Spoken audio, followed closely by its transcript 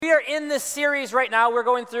are in this series right now. We're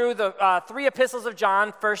going through the 3 epistles of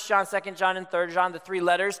John, 1 John, 2 John, and 3 John, the 3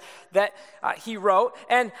 letters that he wrote.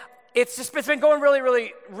 And it's been going really,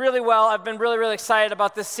 really, really well. I've been really, really excited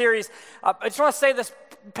about this series. I just want to say this.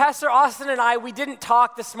 Pastor Austin and I, we didn't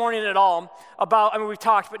talk this morning at all about, we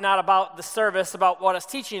talked, but not about the service, about what I was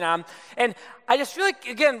teaching on. And I just feel like,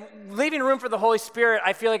 again, leaving room for the Holy Spirit,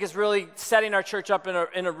 I feel like is really setting our church up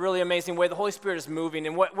in a really amazing way. The Holy Spirit is moving.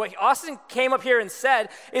 And what Austin came up here and said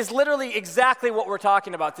is literally exactly what we're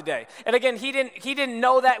talking about today. And again, he didn't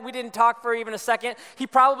know that. We didn't talk for even a second. He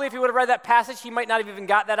probably, if he would have read that passage, he might not have even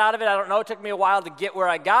got that out of it. I don't know. It took me a while to get where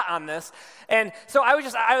I got on this. And so I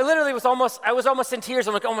was almost in tears.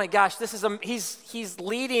 I'm like, oh my gosh, this is he's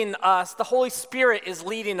leading us. The Holy Spirit is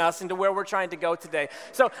leading us into where we're trying to go today.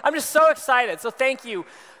 So I'm just so excited. So thank you.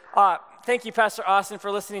 Thank you, Pastor Austin,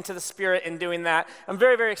 for listening to the Spirit and doing that. I'm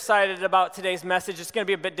very, very excited about today's message. It's going to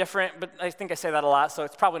be a bit different, but I think I say that a lot, so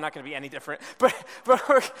it's probably not going to be any different. But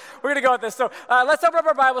we're going to go with this. So let's open up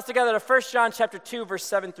our Bibles together to 1 John chapter 2, verse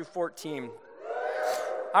 7 through 14.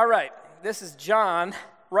 All right. This is John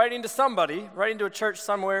writing to a church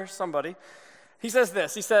somewhere, somebody. He says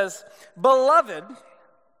this. He says, "Beloved,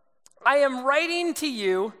 I am writing to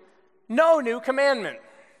you no new commandment."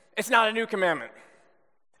 It's not a new commandment.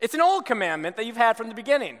 It's an old commandment that you've had from the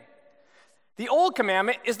beginning. The old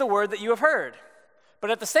commandment is the word that you have heard. But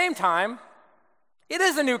at the same time, it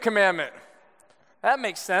is a new commandment. That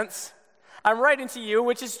makes sense. I'm writing to you,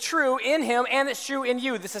 which is true in him, and it's true in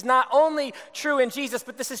you. This is not only true in Jesus,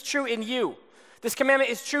 but this is true in you. This commandment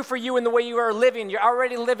is true for you in the way you are living. You're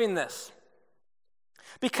already living this.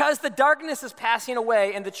 Because the darkness is passing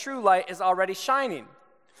away and the true light is already shining.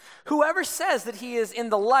 Whoever says that he is in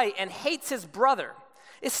the light and hates his brother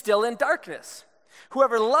is still in darkness.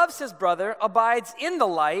 Whoever loves his brother abides in the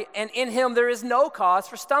light, and in him there is no cause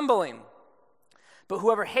for stumbling. But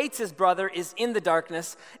whoever hates his brother is in the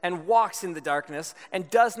darkness and walks in the darkness and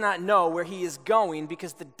does not know where he is going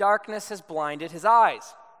because the darkness has blinded his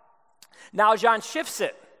eyes. Now John shifts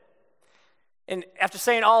it. And after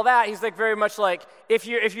saying all that, he's like very much like, if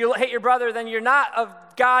you hate your brother, then you're not of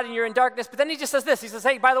God and you're in darkness. But then he just says this. He says,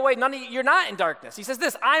 hey, by the way, you're not in darkness. He says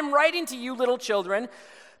this, I'm writing to you, little children,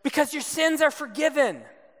 because your sins are forgiven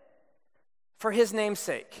for his name's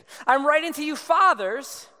sake. I'm writing to you,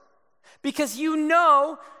 fathers, because you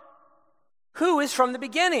know who is from the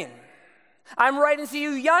beginning. I'm writing to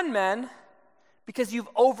you, young men, because you've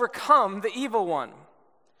overcome the evil one.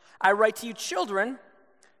 I write to you, children,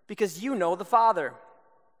 because you know the Father.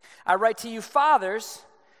 I write to you, fathers,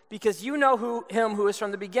 because you know him who is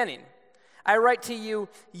from the beginning. I write to you,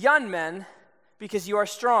 young men, because you are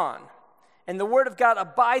strong, and the word of God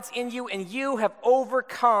abides in you, and you have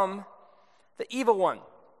overcome the evil one.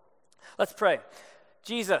 Let's pray.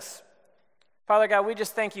 Jesus, Father God, we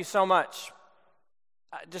just thank you so much.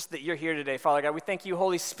 Just that you're here today, Father God. We thank you,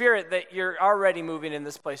 Holy Spirit, that you're already moving in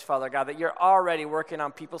this place, Father God, that you're already working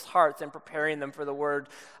on people's hearts and preparing them for the word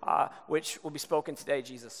which will be spoken today,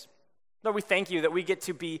 Jesus. Lord, we thank you that we get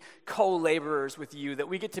to be co-laborers with you, that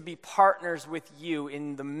we get to be partners with you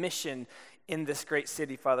in the mission in this great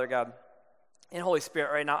city, Father God. And Holy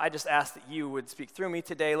Spirit, right now, I just ask that you would speak through me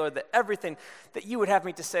today, Lord, that everything that you would have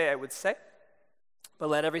me to say, I would say, but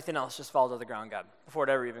let everything else just fall to the ground, God, before it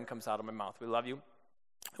ever even comes out of my mouth. We love you.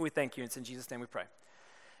 We thank you. It's in Jesus' name we pray.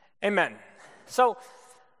 Amen. So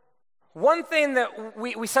one thing that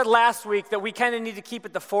we said last week that we kind of need to keep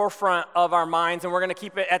at the forefront of our minds, and we're going to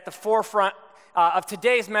keep it at the forefront of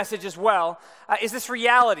today's message as well, is this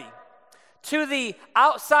reality. To the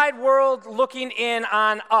outside world looking in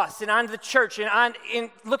on us and on the church and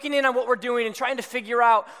looking in on what we're doing and trying to figure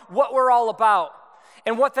out what we're all about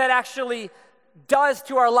and what that actually does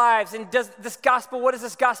to our lives, and what does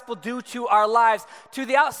this gospel do to our lives? To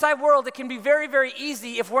the outside world, it can be very, very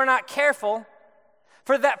easy if we're not careful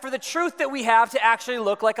for the truth that we have to actually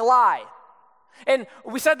look like a lie. And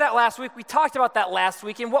we said that last week, we talked about that last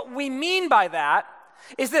week, and what we mean by that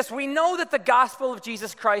is this: we know that the gospel of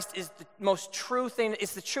Jesus Christ is the most true thing,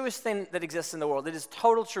 it's the truest thing that exists in the world. It is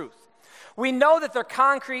total truth. We know that there are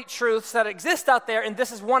concrete truths that exist out there, and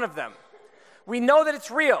this is one of them. We know that it's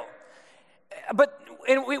real. But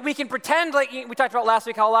we can pretend, like we talked about last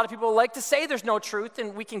week, how a lot of people like to say there's no truth,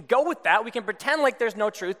 and we can go with that. We can pretend like there's no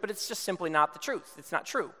truth, but it's just simply not the truth. It's not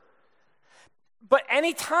true. But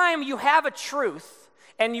anytime you have a truth,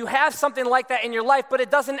 and you have something like that in your life, but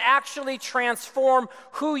it doesn't actually transform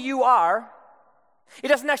who you are, it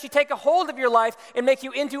doesn't actually take a hold of your life and make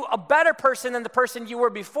you into a better person than the person you were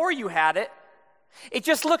before you had it, it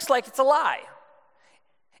just looks like it's a lie.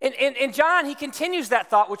 And John, he continues that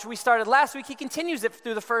thought, which we started last week. He continues it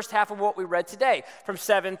through the first half of what we read today, from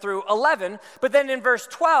 7 through 11. But then in verse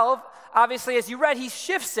 12, obviously, as you read, he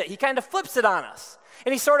shifts it. He kind of flips it on us.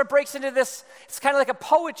 And he sort of breaks into this, it's kind of like a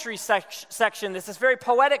poetry section. This very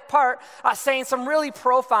poetic part saying some really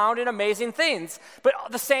profound and amazing things. But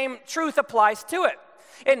the same truth applies to it.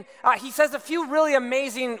 And he says a few really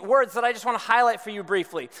amazing words that I just want to highlight for you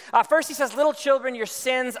briefly. First, he says, little children, your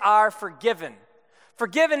sins are forgiven.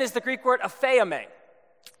 Forgiven is the Greek word apheame.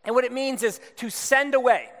 And what it means is to send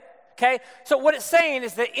away. Okay? So what it's saying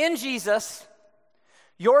is that in Jesus,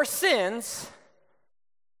 your sins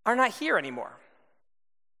are not here anymore.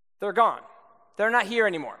 They're gone. They're not here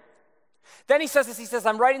anymore. Then he says this, he says,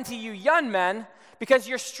 I'm writing to you young men because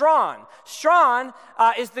you're strong. Strong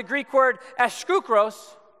is the Greek word eskukros,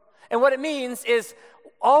 and what it means is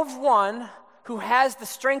of one who has the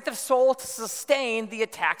strength of soul to sustain the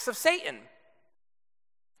attacks of Satan.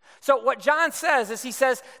 So what John says is he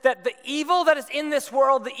says that the evil that is in this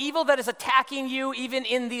world, the evil that is attacking you even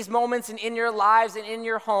in these moments and in your lives and in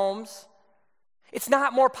your homes, it's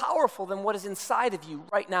not more powerful than what is inside of you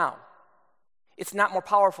right now. It's not more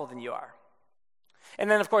powerful than you are.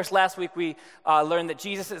 And then, of course, last week we learned that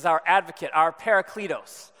Jesus is our advocate, our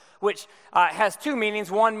parakletos, which has two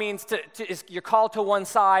meanings. One means you're called to one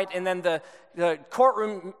side, and then the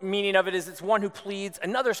courtroom meaning of it is it's one who pleads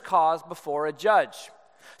another's cause before a judge.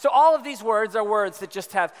 So all of these words are words that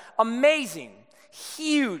just have amazing,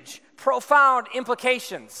 huge, profound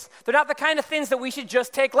implications. They're not the kind of things that we should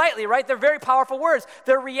just take lightly, right? They're very powerful words.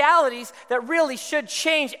 They're realities that really should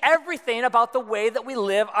change everything about the way that we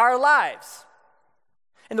live our lives,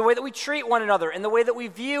 and the way that we treat one another, and the way that we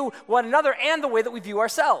view one another, and the way that we view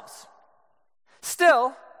ourselves.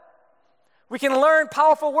 Still, we can learn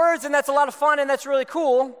powerful words, and that's a lot of fun, and that's really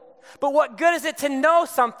cool. But what good is it to know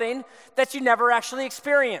something that you never actually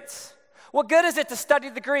experience? What good is it to study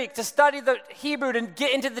the Greek, to study the Hebrew, to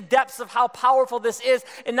get into the depths of how powerful this is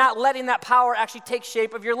and not letting that power actually take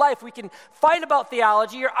shape of your life? We can fight about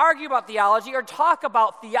theology or argue about theology or talk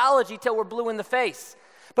about theology till we're blue in the face.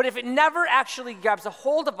 But if it never actually grabs a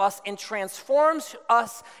hold of us and transforms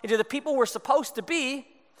us into the people we're supposed to be,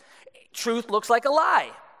 truth looks like a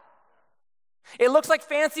lie. It looks like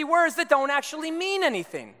fancy words that don't actually mean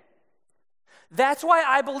anything. That's why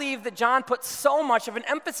I believe that John puts so much of an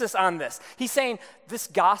emphasis on this. He's saying this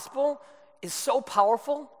gospel is so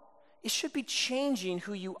powerful, it should be changing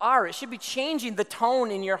who you are. It should be changing the tone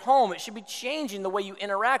in your home. It should be changing the way you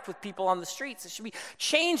interact with people on the streets. It should be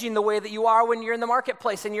changing the way that you are when you're in the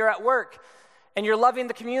marketplace and you're at work and you're loving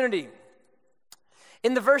the community.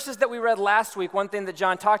 In the verses that we read last week, one thing that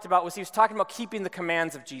John talked about was he was talking about keeping the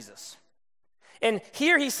commands of Jesus. And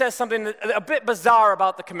here he says something a bit bizarre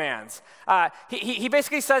about the commands. He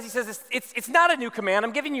basically says, it's not a new command.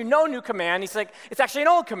 I'm giving you no new command. He's like, it's actually an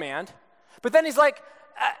old command. But then he's like,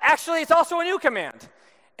 actually, it's also a new command.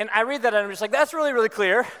 And I read that and I'm just like, that's really, really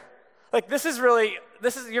clear. Like,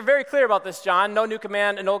 you're very clear about this, John. No new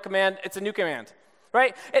command, an old command, it's a new command,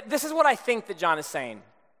 right? This is what I think that John is saying.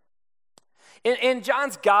 In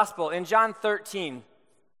John's gospel, in John 13,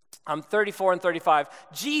 34 and 35,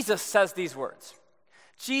 Jesus says these words.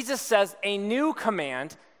 Jesus says, a new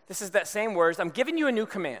command, this is that same words, I'm giving you a new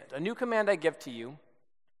command I give to you,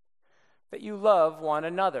 that you love one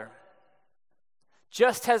another,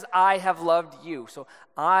 just as I have loved you. So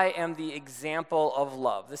I am the example of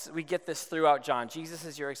love. We get this throughout John. Jesus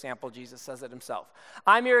is your example. Jesus says it himself.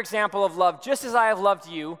 I'm your example of love. Just as I have loved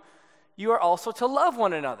you, you are also to love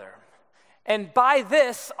one another. And by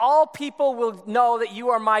this, all people will know that you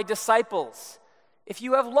are my disciples, if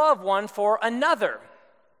you have love one for another.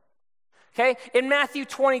 Okay? In Matthew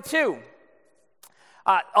 22,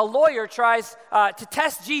 a lawyer tries to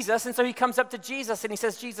test Jesus, and so he comes up to Jesus and he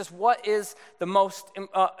says, Jesus, what's the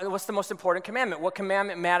most important commandment? What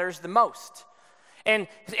commandment matters the most? And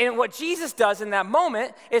what Jesus does in that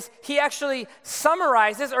moment is he actually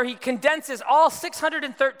summarizes or he condenses all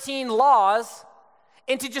 613 laws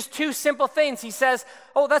into just two simple things. He says,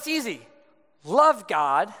 oh, that's easy. Love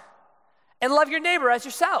God and love your neighbor as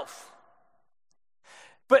yourself.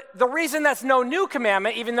 But the reason that's no new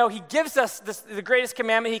commandment, even though he gives us the greatest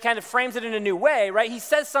commandment, he kind of frames it in a new way, right? He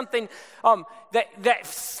says something that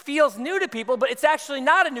feels new to people, but it's actually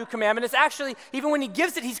not a new commandment. It's actually, even when he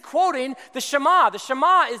gives it, he's quoting the Shema. The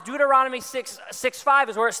Shema is Deuteronomy 6:5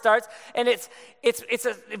 is where it starts, and it's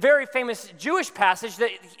a very famous Jewish passage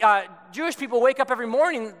that Jewish people wake up every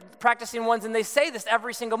morning, practicing ones, and they say this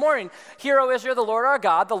every single morning. Hear, O Israel, the Lord our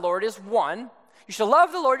God, the Lord is one. You shall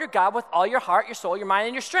love the Lord your God with all your heart, your soul, your mind,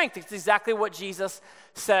 and your strength. It's exactly what Jesus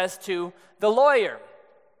says to the lawyer.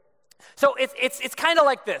 So it's kind of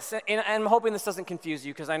like this, and I'm hoping this doesn't confuse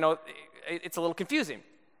you because I know it's a little confusing.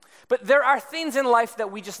 But there are things in life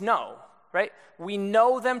that we just know, right? We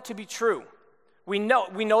know them to be true. We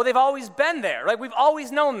know they've always been there, right? We've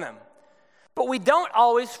always known them. But we don't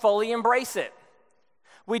always fully embrace it.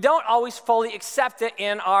 We don't always fully accept it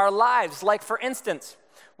in our lives. Like, for instance,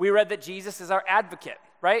 we read that Jesus is our advocate,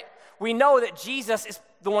 right? We know that Jesus is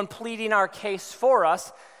the one pleading our case for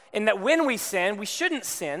us, and that when we sin, we shouldn't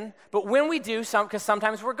sin, but when we do, because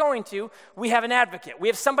sometimes we're going to, we have an advocate. We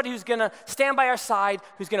have somebody who's going to stand by our side,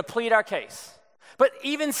 who's going to plead our case. But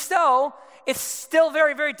even so, it's still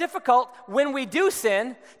very, very difficult when we do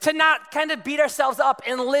sin to not kind of beat ourselves up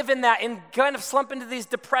and live in that and kind of slump into these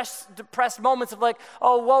depressed moments of like,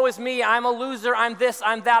 oh, woe is me, I'm a loser, I'm this,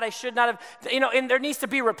 I'm that, I should not have, and there needs to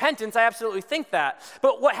be repentance. I absolutely think that.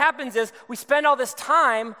 But what happens is we spend all this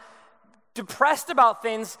time depressed about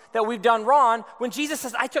things that we've done wrong when Jesus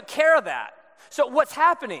says, I took care of that. So what's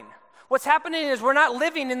happening? What's happening is we're not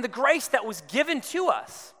living in the grace that was given to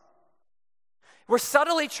us. We're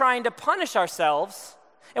subtly trying to punish ourselves,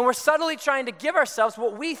 and we're subtly trying to give ourselves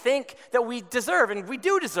what we think that we deserve, and we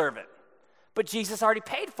do deserve it. But Jesus already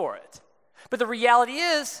paid for it. But the reality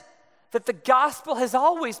is that the gospel has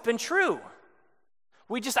always been true.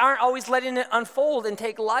 We just aren't always letting it unfold and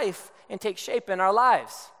take life and take shape in our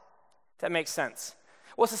lives. If that makes sense.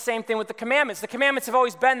 Well, it's the same thing with the commandments. The commandments have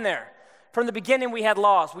always been there. From the beginning, we had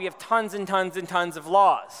laws. We have tons and tons and tons of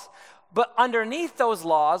laws. But underneath those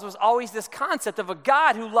laws was always this concept of a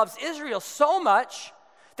God who loves Israel so much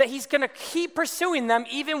that he's going to keep pursuing them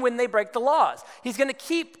even when they break the laws. He's going to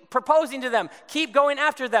keep proposing to them, keep going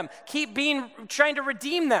after them, trying to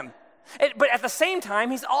redeem them. But at the same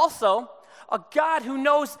time, he's also a God who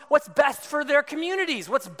knows what's best for their communities,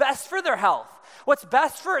 what's best for their health, what's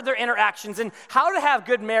best for their interactions, and how to have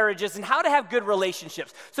good marriages and how to have good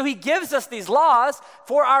relationships. So he gives us these laws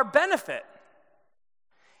for our benefit,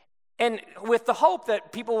 and with the hope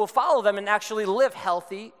that people will follow them and actually live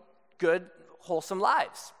healthy, good, wholesome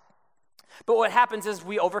lives. But what happens is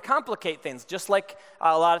we overcomplicate things, just like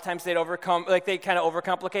a lot of times they kind of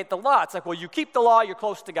overcomplicate the law. It's like, well, you keep the law, you're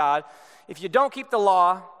close to God. If you don't keep the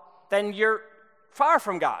law, then you're far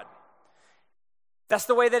from God. That's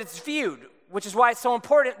the way that it's viewed, which is why it's so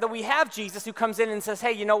important that we have Jesus who comes in and says,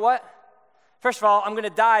 hey, you know what? First of all, I'm going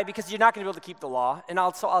to die because you're not going to be able to keep the law, and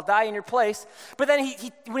I'll die in your place. But then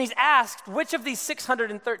when he's asked which of these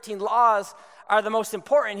 613 laws are the most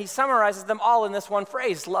important, he summarizes them all in this one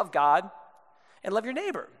phrase: love God and love your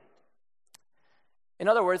neighbor. In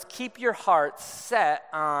other words, keep your heart set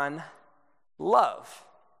on love.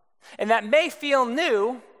 And that may feel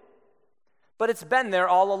new, but it's been there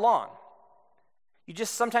all along.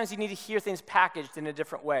 Sometimes you need to hear things packaged in a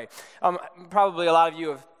different way. Probably a lot of you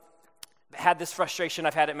have had this frustration.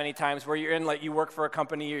 I've had it many times where you're in, like, you work for a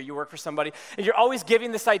company or you work for somebody, and you're always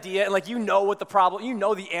giving this idea, and like you know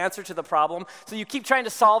the answer to the problem, so you keep trying to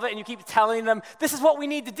solve it, and you keep telling them, this is what we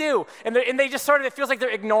need to do, and they just sort of, it feels like they're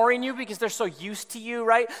ignoring you because they're so used to you,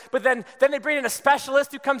 right? But then they bring in a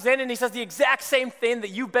specialist who comes in and he says the exact same thing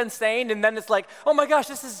that you've been saying, and then it's like, oh my gosh,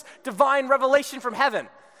 this is divine revelation from heaven,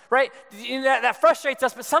 right? That frustrates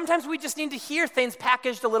us, but sometimes we just need to hear things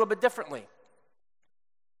packaged a little bit differently.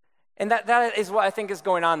 And that is what I think is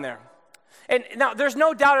going on there. And now, there's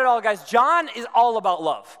no doubt at all, guys, John is all about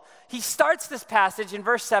love. He starts this passage in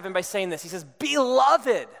verse 7 by saying this. He says,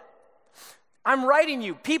 beloved, I'm writing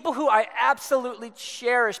you, people who I absolutely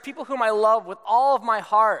cherish, people whom I love with all of my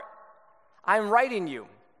heart, I'm writing you.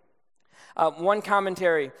 One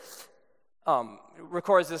commentary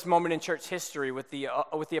records this moment in church history with the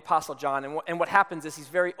Apostle John. And what happens is he's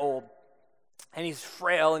very old, and he's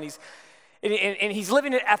frail, and he's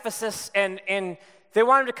living in Ephesus, and they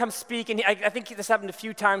want him to come speak, and I think this happened a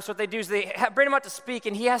few times. So what they do is they bring him out to speak,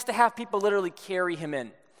 and he has to have people literally carry him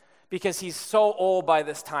in because he's so old by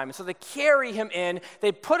this time. And so they carry him in,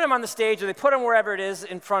 they put him on the stage, or they put him wherever it is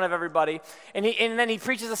in front of everybody, and then he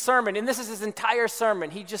preaches a sermon, and this is his entire sermon.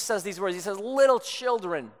 He just says these words. He says, little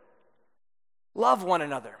children, love one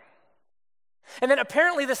another. And then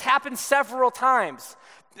apparently this happens several times.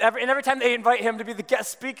 Every time they invite him to be the guest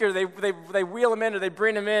speaker, they wheel him in or they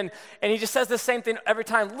bring him in, and he just says the same thing every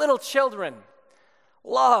time. Little children,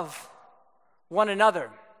 love one another.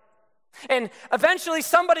 And eventually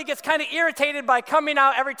somebody gets kind of irritated by coming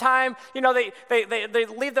out every time. They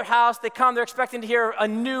leave their house, they come, they're expecting to hear a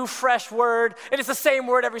new, fresh word, and it's the same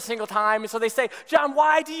word every single time. And so they say, John,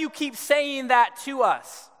 why do you keep saying that to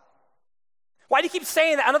us? Why do you keep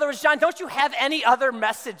saying that? In other words, John, don't you have any other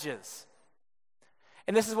messages?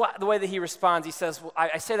 And this is the way that he responds. He says, well,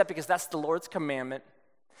 I say that because that's the Lord's commandment.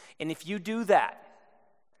 And if you do that,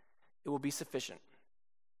 it will be sufficient.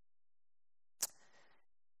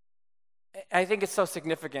 I think it's so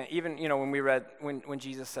significant, even, when we read, when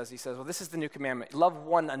Jesus says, he says, well, this is the new commandment, love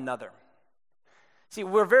one another. See,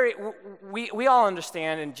 we all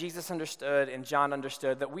understand, and Jesus understood, and John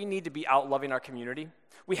understood, that we need to be out loving our community.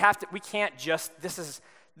 We can't just, this is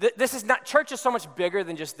not, church is so much bigger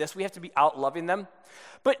than just this. We have to be out loving them.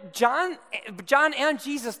 But John and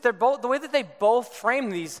Jesus, they're both, the way that they both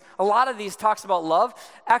frame these, a lot of these talks about love,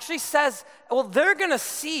 actually says, well, they're going to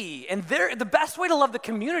see, and the best way to love the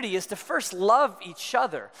community is to first love each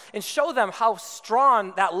other and show them how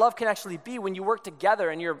strong that love can actually be when you work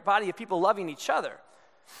together in your body of people loving each other.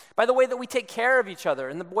 By the way that we take care of each other,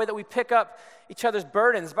 and the way that we pick up each other's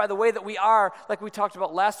burdens, by the way that we are, like we talked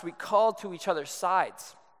about last week, called to each other's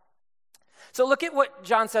sides. So look at what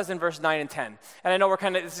John says in verse 9 and 10. And I know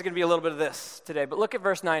this is going to be a little bit of this today, but look at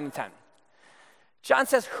verse 9 and 10. John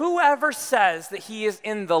says, whoever says that he is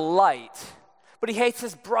in the light, but he hates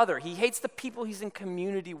his brother, he hates the people he's in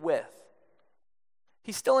community with,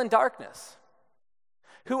 he's still in darkness.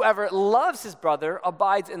 Whoever loves his brother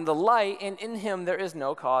abides in the light, and in him there is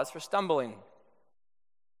no cause for stumbling.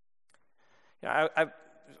 I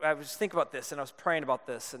was thinking about this, and I was praying about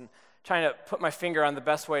this, and trying to put my finger on the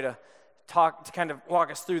best way to kind of walk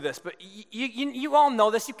us through this. But you all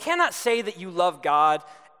know this. You cannot say that you love God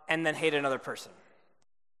and then hate another person.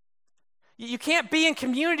 You can't be in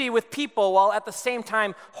community with people while at the same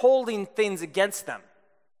time holding things against them.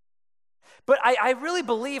 But I really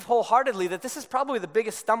believe wholeheartedly that this is probably the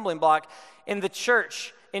biggest stumbling block in the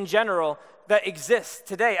church in general that exists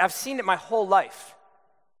today. I've seen it my whole life.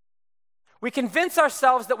 We convince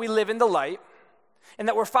ourselves that we live in the light and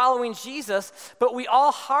that we're following Jesus, but we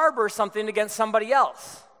all harbor something against somebody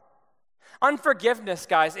else. Unforgiveness,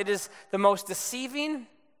 guys, it is the most deceiving,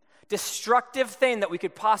 destructive thing that we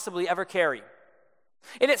could possibly ever carry.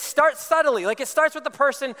 And it starts subtly, like it starts with the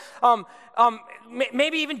person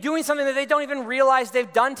maybe even doing something that they don't even realize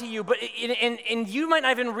they've done to you, but and you might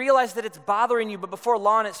not even realize that it's bothering you, but before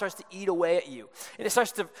long it starts to eat away at you, and it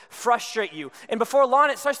starts to frustrate you, and before long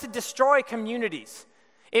it starts to destroy communities.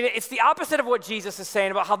 And it's the opposite of what Jesus is saying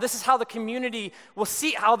about how this is how the community will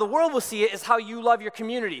see, how the world will see it is how you love your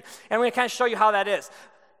community. And I'm going to kind of show you how that is,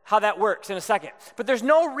 how that works in a second. But there's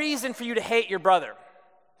no reason for you to hate your brother.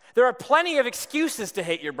 There are plenty of excuses to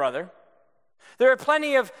hate your brother. There are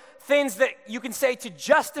plenty of things that you can say to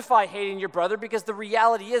justify hating your brother, because the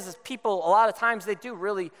reality is people, a lot of times, they do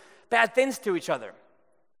really bad things to each other.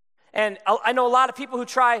 And I know a lot of people who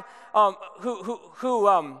try,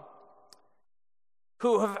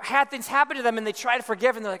 who have had things happen to them, and they try to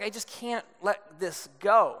forgive, and they're like, I just can't let this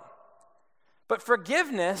go. But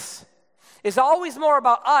forgiveness is always more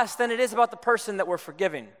about us than it is about the person that we're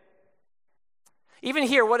forgiving. Even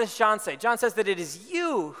here, what does John say? John says that it is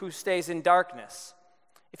you who stays in darkness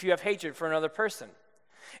if you have hatred for another person.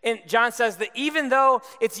 And John says that even though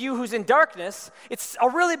it's you who's in darkness, it's a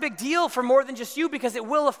really big deal for more than just you, because it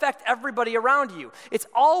will affect everybody around you. It's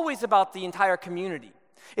always about the entire community.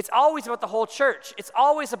 It's always about the whole church. It's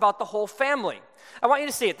always about the whole family. I want you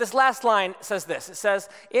to see it. This last line says this. It says,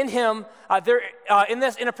 in him,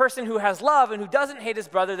 in a person who has love and who doesn't hate his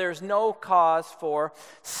brother, there is no cause for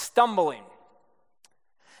stumbling.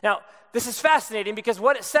 Now, this is fascinating, because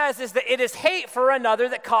what it says is that it is hate for another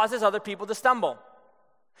that causes other people to stumble.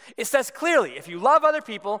 It says clearly, if you love other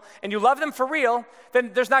people and you love them for real,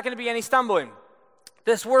 then there's not going to be any stumbling.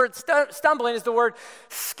 This word stumbling is the word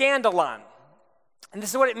scandalon. And this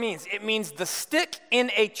is what it means. It means the stick in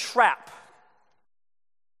a trap.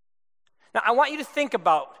 Now, I want you to think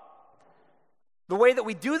about the way that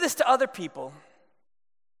we do this to other people,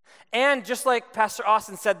 and just like Pastor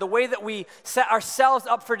Austin said, the way that we set ourselves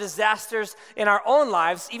up for disasters in our own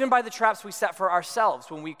lives, even by the traps we set for ourselves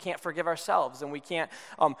when we can't forgive ourselves, and when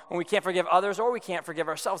we can't forgive others, or we can't forgive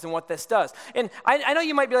ourselves, and what this does. And I know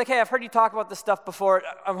you might be like, hey, I've heard you talk about this stuff before.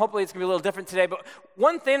 Hopefully it's going to be a little different today. But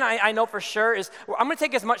one thing I know for sure is I'm going to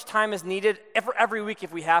take as much time as needed every week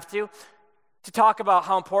if we have to talk about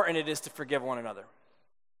how important it is to forgive one another.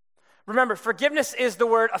 Remember, forgiveness is the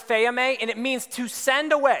word apheime, and it means to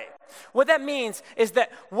send away. What that means is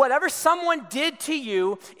that whatever someone did to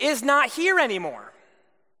you is not here anymore.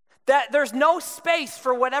 That there's no space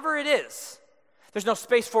for whatever it is. There's no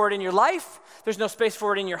space for it in your life. There's no space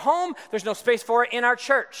for it in your home. There's no space for it in our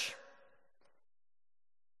church.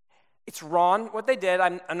 It's wrong what they did.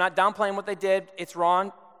 I'm not downplaying what they did. It's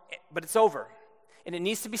wrong, but it's over. And it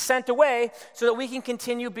needs to be sent away so that we can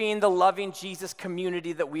continue being the loving Jesus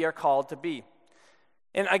community that we are called to be.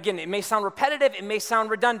 And again, it may sound repetitive, it may sound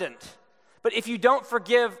redundant, But if you don't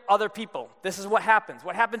forgive other people, this is what happens.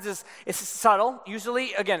 What happens is it's subtle.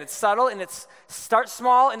 Usually, again, it's subtle and it starts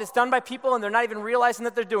small and it's done by people and they're not even realizing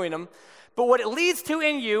that they're doing them. But what it leads to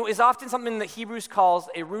in you is often something that Hebrews calls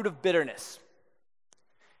a root of bitterness.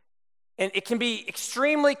 And it can be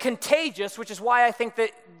extremely contagious, which is why I think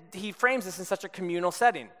that he frames this in such a communal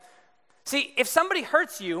setting. See, if somebody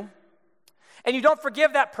hurts you, and you don't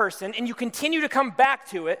forgive that person, and you continue to come back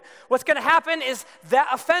to it, what's going to happen is that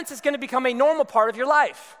offense is going to become a normal part of your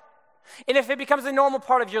life. And if it becomes a normal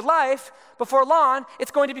part of your life, before long,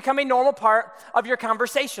 it's going to become a normal part of your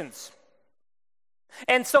conversations.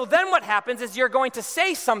 And so then what happens is you're going to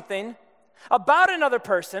say something about another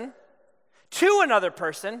person, to another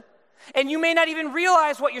person, and you may not even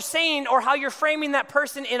realize what you're saying or how you're framing that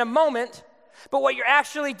person in a moment. But what you're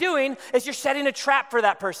actually doing is you're setting a trap for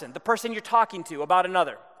that person, the person you're talking to about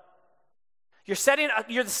another. It's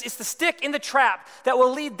the stick in the trap that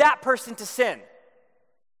will lead that person to sin.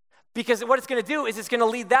 Because what it's going to do is it's going to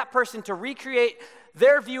lead that person to recreate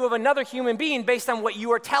their view of another human being based on what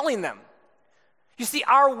you are telling them. You see,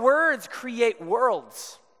 our words create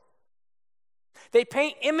worlds. They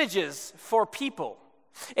paint images for people.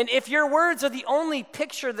 And if your words are the only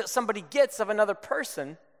picture that somebody gets of another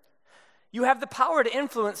person, you have the power to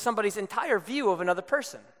influence somebody's entire view of another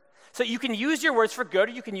person. So you can use your words for good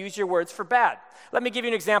or you can use your words for bad. Let me give you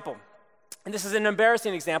an example. And this is an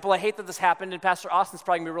embarrassing example. I hate that this happened, and Pastor Austin's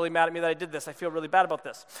probably going to be really mad at me that I did this. I feel really bad about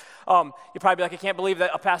this. You'll probably be like, I can't believe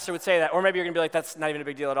that a pastor would say that. Or maybe you're going to be like, that's not even a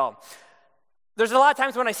big deal at all. There's a lot of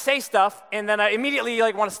times when I say stuff, and then I immediately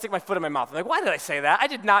want to stick my foot in my mouth. I'm like, why did I say that? I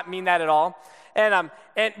did not mean that at all.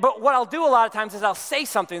 But what I'll do a lot of times is I'll say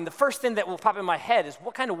something. The first thing that will pop in my head is,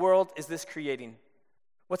 what kind of world is this creating?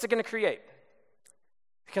 What's it going to create?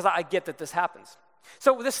 Because I get that this happens.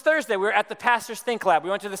 So this Thursday, we were at the Pastors Think Lab.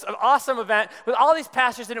 We went to this awesome event with all these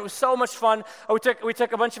pastors, and it was so much fun. We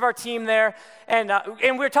took a bunch of our team there, and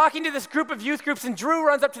we were talking to this group of youth groups, and Drew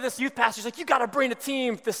runs up to this youth pastor. He's like, you got to bring a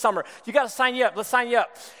team this summer. You got to sign you up. Let's sign you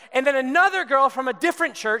up. And then another girl from a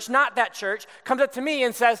different church, not that church, comes up to me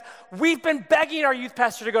and says, we've been begging our youth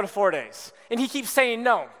pastor to go to 4 days, and he keeps saying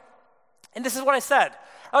no. And this is what I said.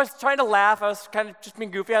 I was trying to laugh. I was kind of just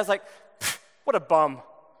being goofy. I was like, what a bum.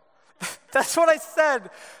 That's what I said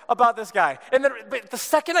about this guy. And then, but the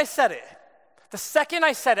second I said it,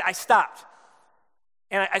 I stopped.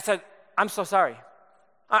 And I said, I'm so sorry.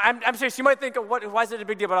 I'm serious. You might think, why is it a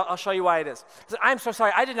big deal? But I'll show you why it is. I said, I'm so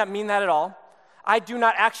sorry. I did not mean that at all. I do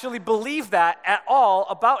not actually believe that at all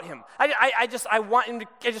about him. I want him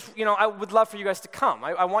to, I would love for you guys to come.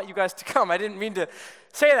 I want you guys to come. I didn't mean to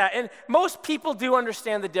say that. And most people do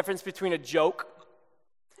understand the difference between a joke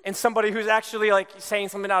and somebody who's actually saying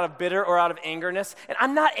something out of bitter or out of angerness. And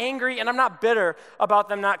I'm not angry and I'm not bitter about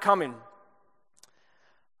them not coming.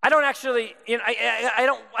 I don't actually,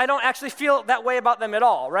 I don't actually feel that way about them at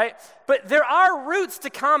all, right? But there are roots to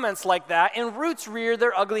comments like that, and roots rear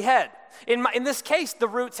their ugly head. In this case, the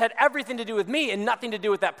roots had everything to do with me and nothing to do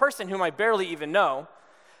with that person whom I barely even know.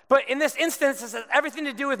 But in this instance, it has everything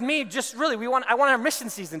to do with me. Just really, I want our mission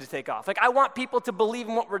season to take off. I want people to believe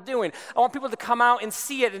in what we're doing. I want people to come out and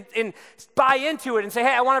see it and buy into it and say,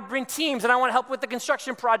 hey, I want to bring teams, and I want to help with the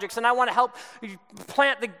construction projects, and I want to help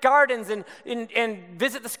plant the gardens and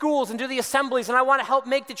visit the schools and do the assemblies, and I want to help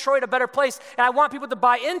make Detroit a better place, and I want people to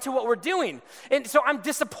buy into what we're doing. And so I'm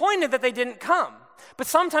disappointed that they didn't come. But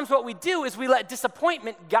sometimes what we do is we let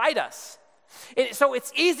disappointment guide us. And so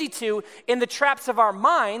it's easy to, in the traps of our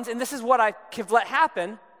minds, and this is what I have let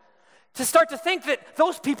happen, to start to think that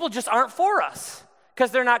those people just aren't for us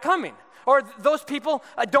because they're not coming. Or those people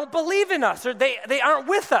don't believe in us, or they aren't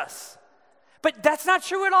with us. But that's not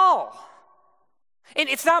true at all. And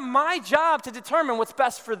it's not my job to determine what's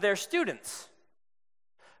best for their students.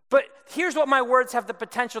 But here's what my words have the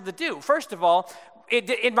potential to do. First of all,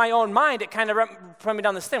 in my own mind, it kind of put me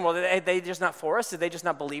down this thing. Well, they just not for us? Did they just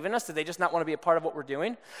not believe in us? Did they just not want to be a part of what we're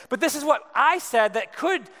doing? But this is what I said that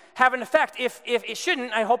could have an effect. If it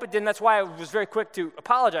shouldn't, I hope it didn't. That's why I was very quick to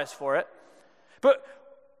apologize for it. But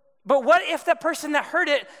what if that person that heard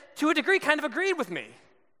it, to a degree, kind of agreed with me?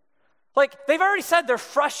 They've already said they're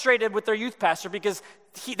frustrated with their youth pastor because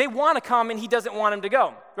they want to come and he doesn't want them to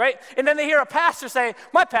go, right? And then they hear a pastor say,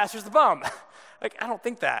 my pastor's the bum. I don't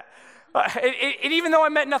think that. And even though I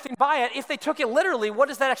meant nothing by it, if they took it literally, what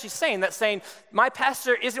is that actually saying? That's saying, my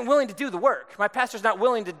pastor isn't willing to do the work. My pastor's not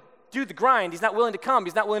willing to do the grind. He's not willing to come.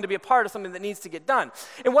 He's not willing to be a part of something that needs to get done.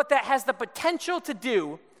 And what that has the potential to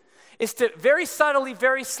do is to very subtly,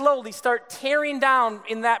 very slowly start tearing down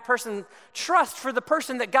in that person's trust for the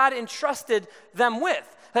person that God entrusted them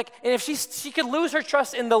with. And if she could lose her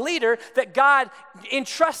trust in the leader that God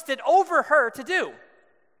entrusted over her to do.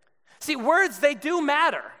 See, words, they do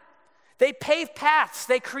matter. They pave paths.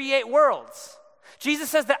 They create worlds. Jesus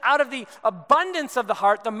says that out of the abundance of the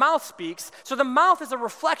heart, the mouth speaks. So the mouth is a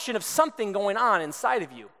reflection of something going on inside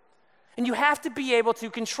of you. And you have to be able to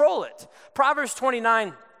control it. Proverbs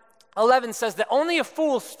 29:11 says that only a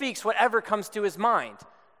fool speaks whatever comes to his mind,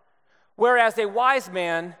 whereas a wise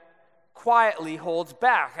man quietly holds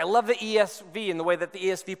back. I love the ESV and the way that the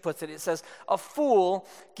ESV puts it. It says, a fool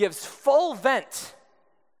gives full vent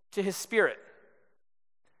to his spirit.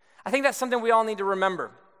 I think that's something we all need to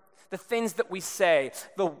remember. The things that we say,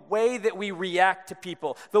 the way that we react to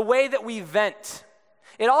people, the way that we vent,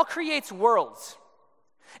 it all creates worlds.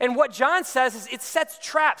 And what John says is it sets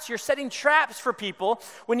traps. You're setting traps for people.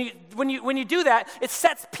 When you do that, it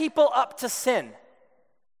sets people up to sin.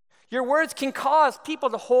 Your words can cause people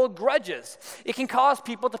to hold grudges. It can cause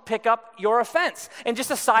people to pick up your offense. And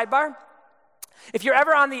just a sidebar, if you're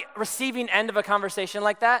ever on the receiving end of a conversation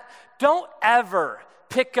like that, don't ever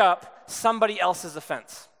pick up somebody else's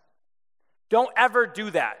offense. Don't ever do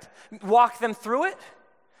that. Walk them through it,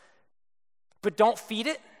 but don't feed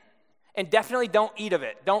it, and definitely don't eat of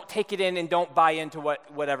it. Don't take it in and don't buy into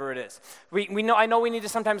whatever it is. I know we need to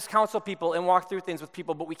sometimes counsel people and walk through things with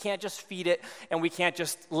people, but we can't just feed it, and we can't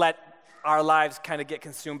just let our lives kind of get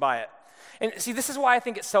consumed by it. And see, this is why I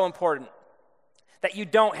think it's so important that you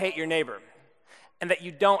don't hate your neighbor and that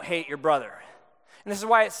you don't hate your brother. And this is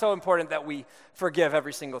why it's so important that we forgive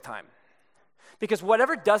every single time. Because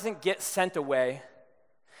whatever doesn't get sent away,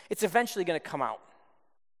 it's eventually going to come out.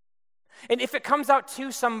 And if it comes out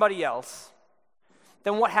to somebody else,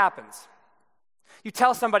 then what happens? You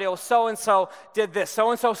tell somebody, oh, so-and-so did this,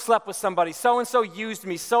 so-and-so slept with somebody, so-and-so used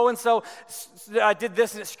me, so-and-so did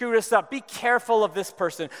this and it screwed us up. Be careful of this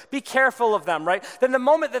person. Be careful of them, right? Then the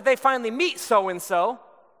moment that they finally meet so-and-so,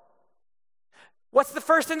 what's the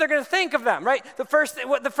first thing they're going to think of them, right? The first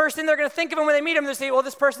thing they're going to think of them when they meet them, they say, well,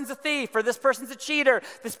 this person's a thief, or this person's a cheater,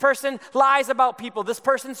 this person lies about people, this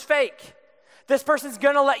person's fake, this person's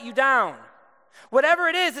going to let you down. Whatever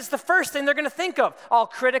it is, it's the first thing they're going to think of. All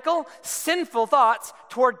critical, sinful thoughts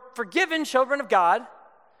toward forgiven children of God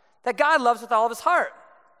that God loves with all of his heart.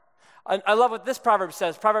 I love what this proverb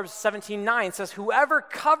says. Proverbs 17:9 says, whoever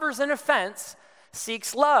covers an offense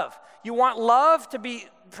seeks love. You want love to be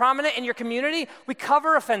prominent in your community? We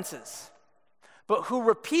cover offenses. But who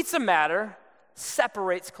repeats a matter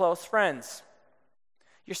separates close friends.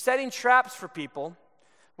 You're setting traps for people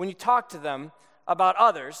when you talk to them about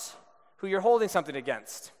others who you're holding something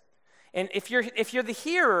against. And if you're the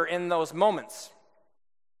hearer in those moments,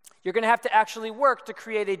 you're going to have to actually work to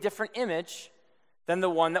create a different image than the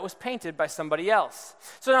one that was painted by somebody else.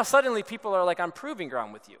 So now suddenly people are like on proving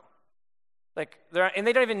ground with you. And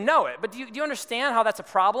they don't even know it. But do you understand how that's a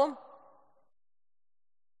problem?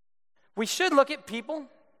 We should look at people,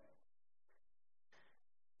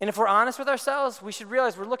 and if we're honest with ourselves, we should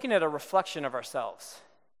realize we're looking at a reflection of ourselves.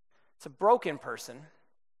 It's a broken person,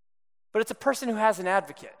 but it's a person who has an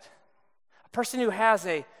advocate, a person who has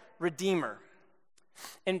a redeemer.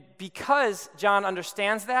 And because John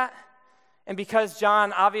understands that, and because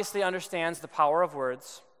John obviously understands the power of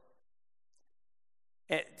words,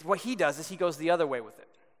 what he does is he goes the other way with it.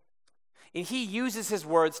 And he uses his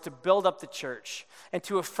words to build up the church and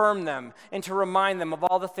to affirm them and to remind them of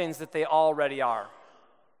all the things that they already are.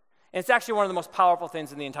 And it's actually one of the most powerful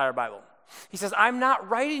things in the entire Bible. He says, I'm not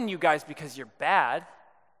writing you guys because you're bad.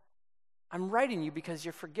 I'm writing you because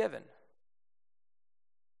you're forgiven.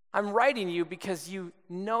 I'm writing you because you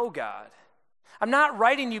know God. I'm not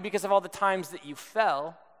writing you because of all the times that you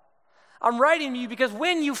fell. I'm writing you because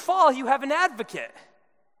when you fall, you have an advocate.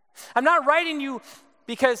 I'm not writing you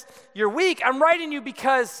because you're weak. I'm writing you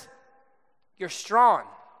because you're strong,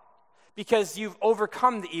 because you've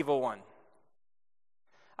overcome the evil one.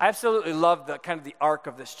 I absolutely love the kind of the arc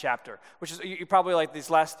of this chapter, which is you probably like these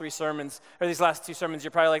last three sermons, or these last two sermons,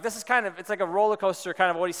 you're probably like, this is kind of, it's like a roller coaster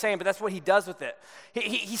kind of what he's saying, but that's what he does with it.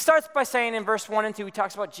 He starts by saying in verse 1 and 2, he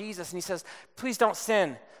talks about Jesus, and he says, please don't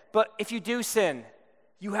sin, but if you do sin,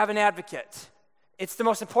 you have an advocate. It's the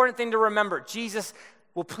most important thing to remember. Jesus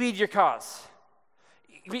will plead your cause.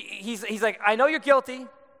 He's like, I know you're guilty,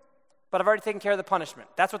 but I've already taken care of the punishment.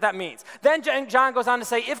 That's what that means. Then John goes on to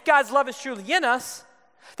say, if God's love is truly in us,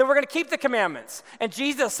 then we're going to keep the commandments. And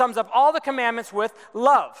Jesus sums up all the commandments with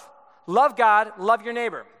love. Love God, love your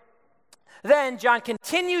neighbor. Then John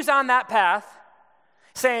continues on that path,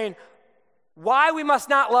 saying why we must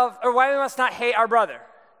not love, or why we must not hate our brother,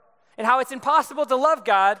 and how it's impossible to love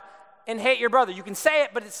God and hate your brother. You can say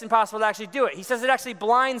it, but it's impossible to actually do it. He says it actually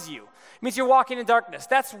blinds you. It means you're walking in darkness.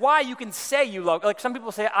 That's why you can say you love, like some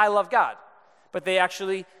people say, I love God, but they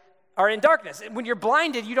actually are in darkness. When you're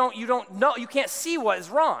blinded, you don't know, you can't see what is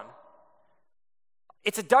wrong.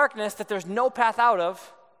 It's a darkness that there's no path out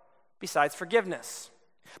of besides forgiveness.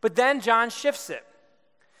 But then John shifts it.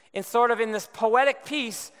 And sort of in this poetic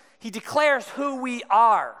piece, he declares who we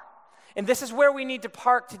are. And this is where we need to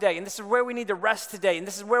park today. And this is where we need to rest today. And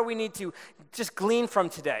this is where we need to just glean from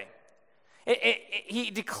today.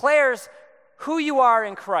 He declares who you are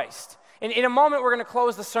in Christ. And in a moment, we're going to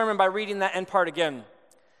close the sermon by reading that end part again.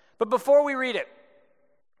 But before we read it,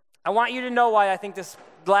 I want you to know why I think this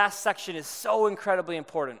last section is so incredibly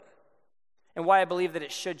important. And why I believe that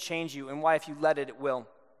it should change you. And why if you let it, it will.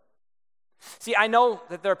 See, I know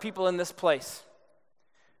that there are people in this place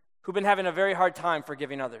who've been having a very hard time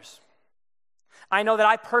forgiving others. I know that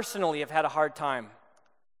I personally have had a hard time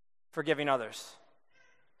forgiving others.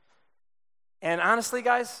 And honestly,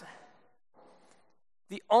 guys,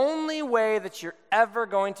 the only way that you're ever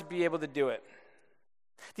going to be able to do it,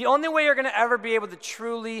 the only way you're going to ever be able to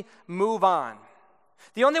truly move on,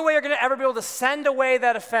 the only way you're going to ever be able to send away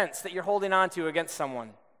that offense that you're holding on to against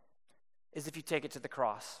someone is if you take it to the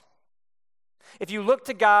cross. If you look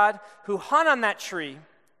to God who hung on that tree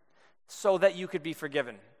so that you could be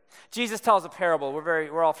forgiven. Jesus tells a parable.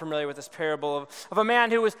 We're all familiar with this parable of a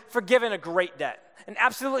man who was forgiven a great debt, an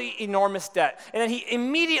absolutely enormous debt. And then he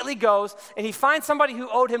immediately goes and he finds somebody who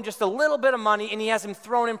owed him just a little bit of money, and he has him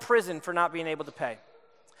thrown in prison for not being able to pay.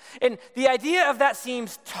 And the idea of that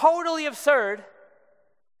seems totally absurd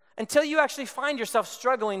until you actually find yourself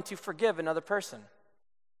struggling to forgive another person.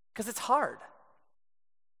 Because it's hard.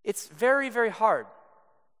 It's very, very hard.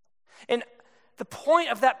 And the point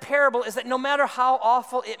of that parable is that no matter how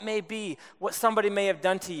awful it may be, what somebody may have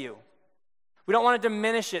done to you, we don't want to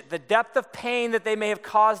diminish it. The depth of pain that they may have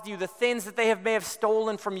caused you, the things that they may have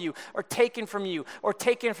stolen from you, or taken from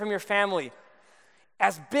your family.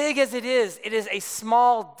 As big as it is a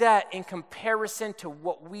small debt in comparison to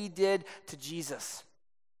what we did to Jesus.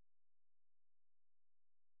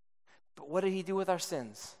 But what did he do with our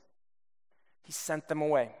sins? He sent them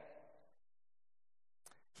away.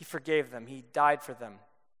 He forgave them. He died for them.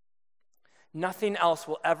 Nothing else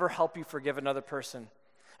will ever help you forgive another person,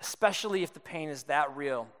 especially if the pain is that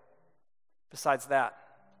real, besides that.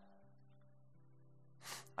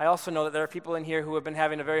 I also know that there are people in here who have been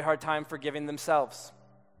having a very hard time forgiving themselves,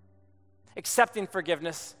 accepting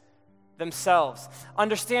forgiveness themselves,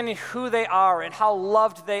 understanding who they are and how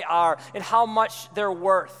loved they are and how much they're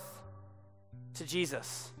worth to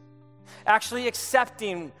Jesus. Actually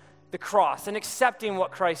accepting the cross and accepting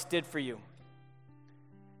what Christ did for you.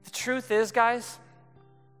 The truth is, guys,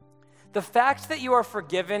 the fact that you are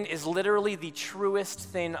forgiven is literally the truest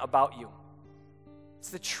thing about you. It's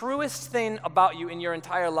the truest thing about you in your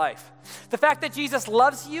entire life. The fact that Jesus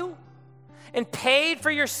loves you and paid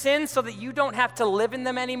for your sins so that you don't have to live in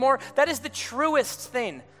them anymore, that is the truest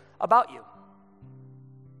thing about you.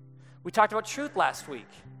 We talked about truth last week.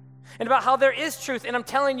 And about how there is truth. And I'm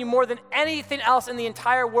telling you, more than anything else in the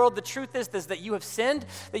entire world, the truth is this, that you have sinned,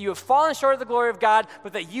 that you have fallen short of the glory of God,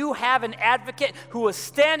 but that you have an advocate who will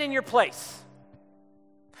stand in your place.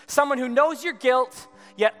 Someone who knows your guilt,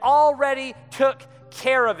 yet already took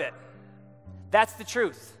care of it. That's the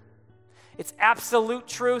truth. It's absolute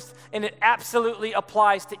truth, and it absolutely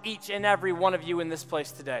applies to each and every one of you in this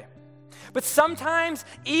place today. But sometimes,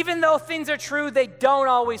 even though things are true, they don't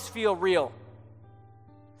always feel real.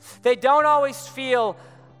 They don't always feel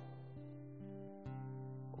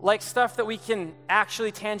like stuff that we can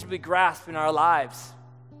actually tangibly grasp in our lives.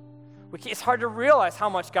 It's hard to realize how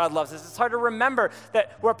much God loves us. It's hard to remember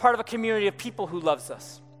that we're a part of a community of people who loves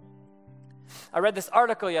us. I read this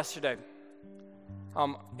article yesterday.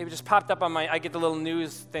 It just popped up on I get the little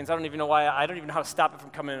news things. I don't even know why. I don't even know how to stop it from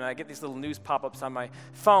coming in. I get these little news pop-ups on my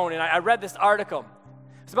phone, and I read this article.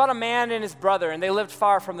 It's about a man and his brother, and they lived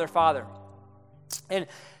far from their father. And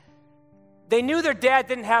they knew their dad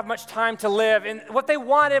didn't have much time to live, and what they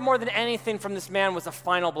wanted more than anything from this man was a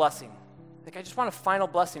final blessing. Like, I just want a final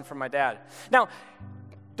blessing from my dad. Now,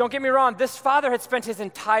 don't get me wrong, this father had spent his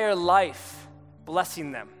entire life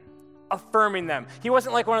blessing them, affirming them. He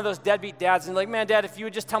wasn't like one of those deadbeat dads and like, man, Dad, if you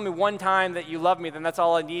would just tell me one time that you love me, then that's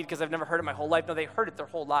all I need because I've never heard it my whole life. No, they heard it their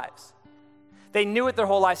whole lives. They knew it their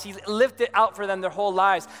whole lives. He lived it out for them their whole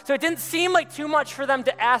lives. So it didn't seem like too much for them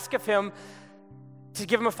to ask of him to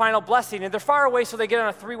give him a final blessing. And they're far away, so they get on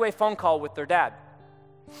a 3-way phone call with their dad.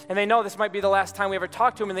 And they know this might be the last time we ever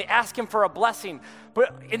talk to him, and they ask him for a blessing.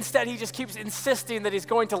 But instead, he just keeps insisting that he's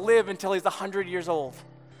going to live until he's 100 years old.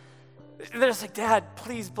 They're just like, Dad,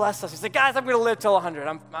 please bless us. He's like, guys, I'm going to live till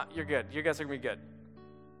 100. You're good. You guys are going to be good.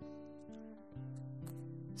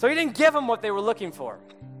 So he didn't give them what they were looking for.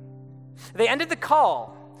 They ended the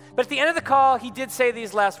call. But at the end of the call, he did say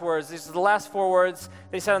these last words. These are the last 4 words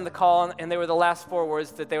they said on the call, and they were the last 4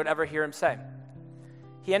 words that they would ever hear him say.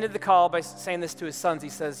 He ended the call by saying this to his sons. He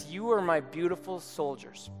says, "You are my beautiful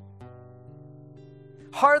soldiers."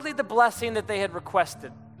 Hardly the blessing that they had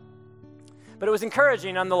requested. But it was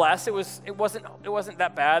encouraging nonetheless. It wasn't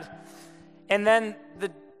that bad. And then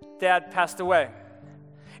the dad passed away.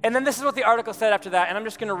 And then this is what the article said after that, and I'm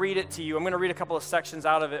just going to read it to you. I'm going to read a couple of sections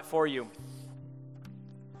out of it for you.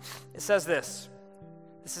 It says this.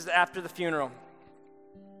 This is after the funeral.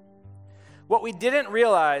 "What we didn't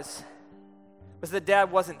realize was that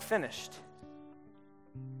Dad wasn't finished.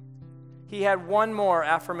 He had one more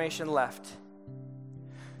affirmation left.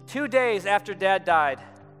 2 days after Dad died,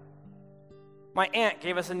 my aunt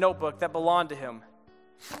gave us a notebook that belonged to him.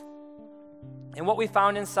 And what we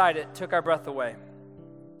found inside it took our breath away.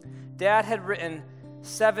 Dad had written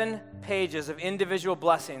 7 pages of individual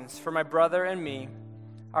blessings for my brother and me,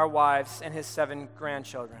 our wives, and his 7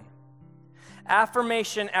 grandchildren.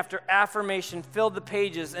 Affirmation after affirmation filled the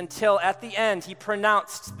pages until at the end he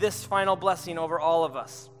pronounced this final blessing over all of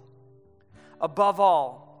us. Above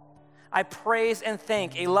all, I praise and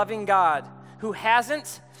thank a loving God who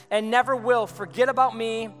hasn't and never will forget about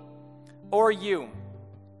me or you.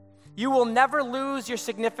 You will never lose your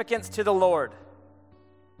significance to the Lord."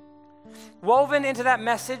 Woven into that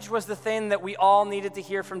message was the thing that we all needed to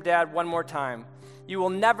hear from Dad one more time. You will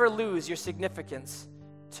never lose your significance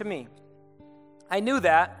to me. I knew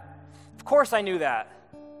that. Of course I knew that.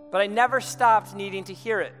 But I never stopped needing to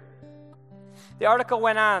hear it. The article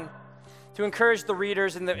went on to encourage the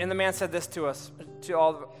readers, and the man said this to us, to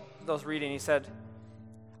all those reading. He said,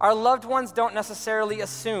 "Our loved ones don't necessarily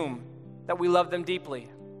assume that we love them deeply.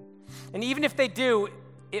 And even if they do,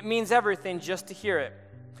 it means everything just to hear it.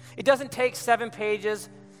 It doesn't take 7 pages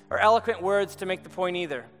or eloquent words to make the point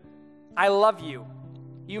either. I love you.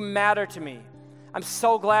 You matter to me. I'm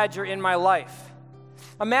so glad you're in my life."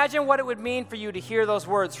 Imagine what it would mean for you to hear those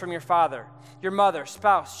words from your father, your mother,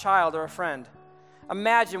 spouse, child, or a friend.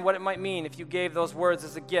 Imagine what it might mean if you gave those words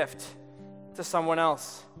as a gift to someone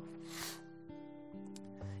else.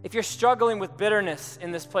 If you're struggling with bitterness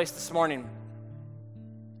in this place this morning,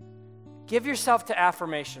 give yourself to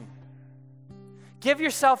affirmation. Give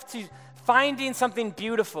yourself to finding something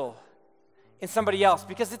beautiful in somebody else,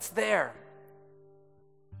 because it's there.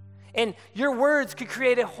 And your words could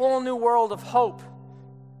create a whole new world of hope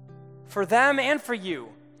for them and for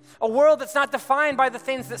you. A world that's not defined by the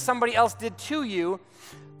things that somebody else did to you,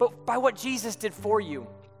 but by what Jesus did for you.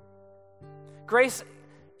 Grace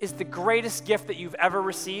is the greatest gift that you've ever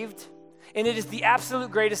received, and it is the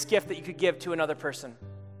absolute greatest gift that you could give to another person.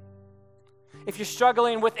 If you're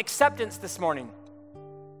struggling with acceptance this morning,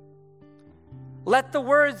 let the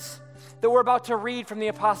words that we're about to read from the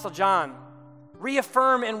Apostle John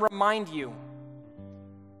reaffirm and remind you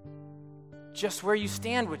just where you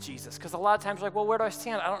stand with Jesus. Because a lot of times you're like, well, where do I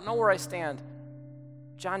stand? I don't know where I stand.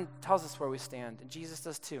 John tells us where we stand, and Jesus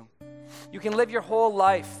does too. You can live your whole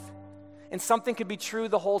life, and something could be true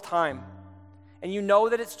the whole time. And you know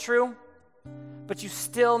that it's true, but you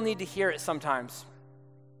still need to hear it sometimes.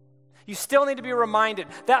 You still need to be reminded.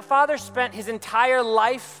 That father spent his entire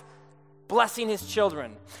life blessing his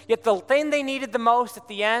children. Yet the thing they needed the most at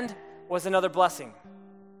the end was another blessing.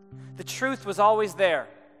 The truth was always there.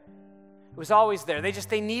 It was always there.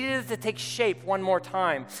 They needed it to take shape one more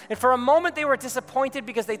time. And for a moment they were disappointed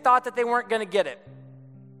because they thought that they weren't going to get it.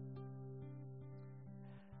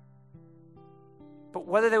 But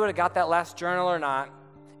whether they would have got that last journal or not,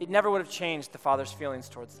 it never would have changed the father's feelings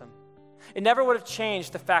towards them. It never would have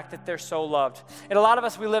changed the fact that they're so loved. And a lot of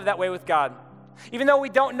us, we live that way with God. Even though we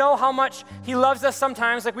don't know how much he loves us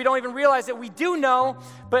sometimes, like we don't even realize that we do know,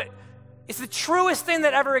 but it's the truest thing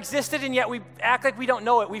that ever existed, and yet we act like we don't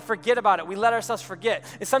know it. We forget about it. We let ourselves forget.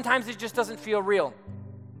 And sometimes it just doesn't feel real.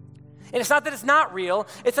 And it's not that it's not real.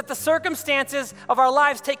 It's that the circumstances of our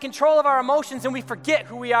lives take control of our emotions, and we forget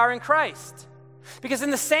who we are in Christ. Because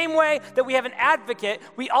in the same way that we have an advocate,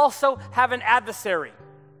 we also have an adversary.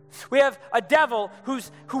 We have a devil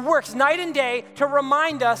who works night and day to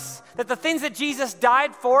remind us that the things that Jesus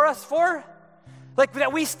died for us for, like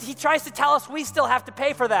that he tries to tell us we still have to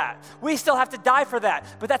pay for that. We still have to die for that.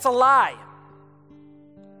 But that's a lie.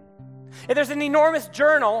 And there's an enormous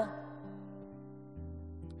journal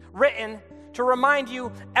written to remind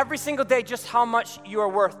you every single day just how much you are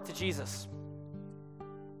worth to Jesus.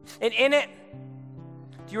 And in it,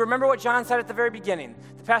 do you remember what John said at the very beginning?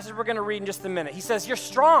 The passage we're going to read in just a minute. He says, you're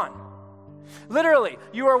strong. Literally,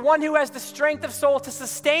 you are one who has the strength of soul to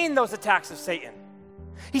sustain those attacks of Satan.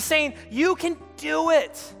 He's saying, you can do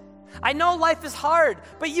it. I know life is hard,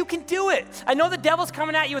 but you can do it. I know the devil's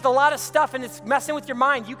coming at you with a lot of stuff and it's messing with your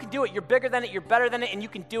mind. You can do it. You're bigger than it. You're better than it, and you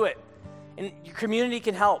can do it. And your community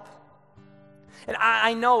can help. And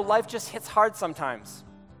I know life just hits hard sometimes.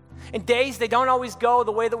 And days, they don't always go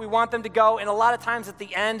the way that we want them to go. And a lot of times at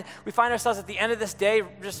the end, we find ourselves at the end of this day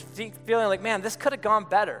just feeling like, man, this could have gone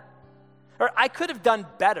better. Or I could have done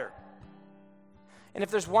better. And if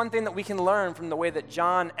there's one thing that we can learn from the way that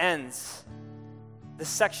John ends this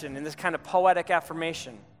section in this kind of poetic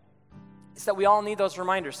affirmation, it's that we all need those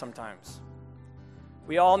reminders sometimes.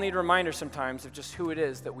 We all need reminders sometimes of just who it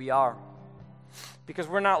is that we are. Because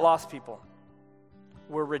we're not lost people.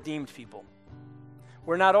 We're redeemed people.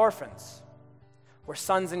 We're not orphans. We're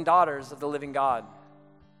sons and daughters of the living God.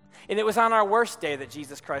 And it was on our worst day that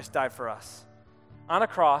Jesus Christ died for us, on a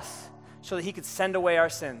cross, so that he could send away our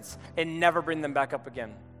sins and never bring them back up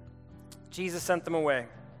again. Jesus sent them away.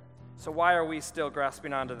 So why are we still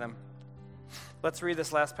grasping onto them? Let's read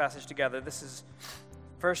this last passage together. This is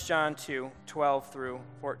 1 John 2, 12 through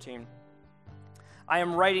 14. I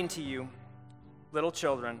am writing to you, little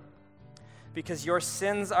children, because your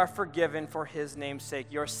sins are forgiven for his name's sake.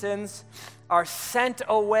 Your sins are sent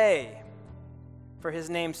away for his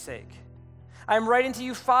name's sake. I am writing to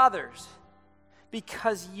you, fathers,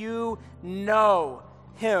 because you know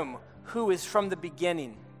him who is from the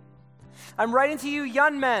beginning. I'm writing to you,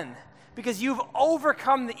 young men, because you've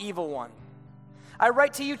overcome the evil one. I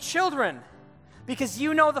write to you, children, because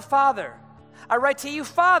you know the Father. I write to you,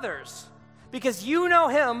 fathers, because you know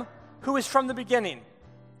him who is from the beginning.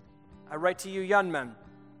 I write to you, young men,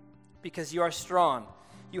 because you are strong.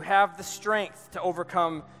 You have the strength to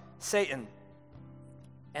overcome Satan.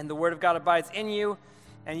 And the word of God abides in you,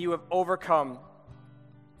 and you have overcome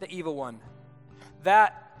the evil one.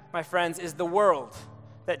 That, my friends, is the world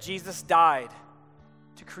that Jesus died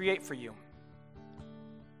to create for you.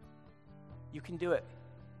 You can do it.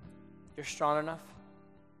 You're strong enough.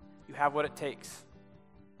 You have what it takes.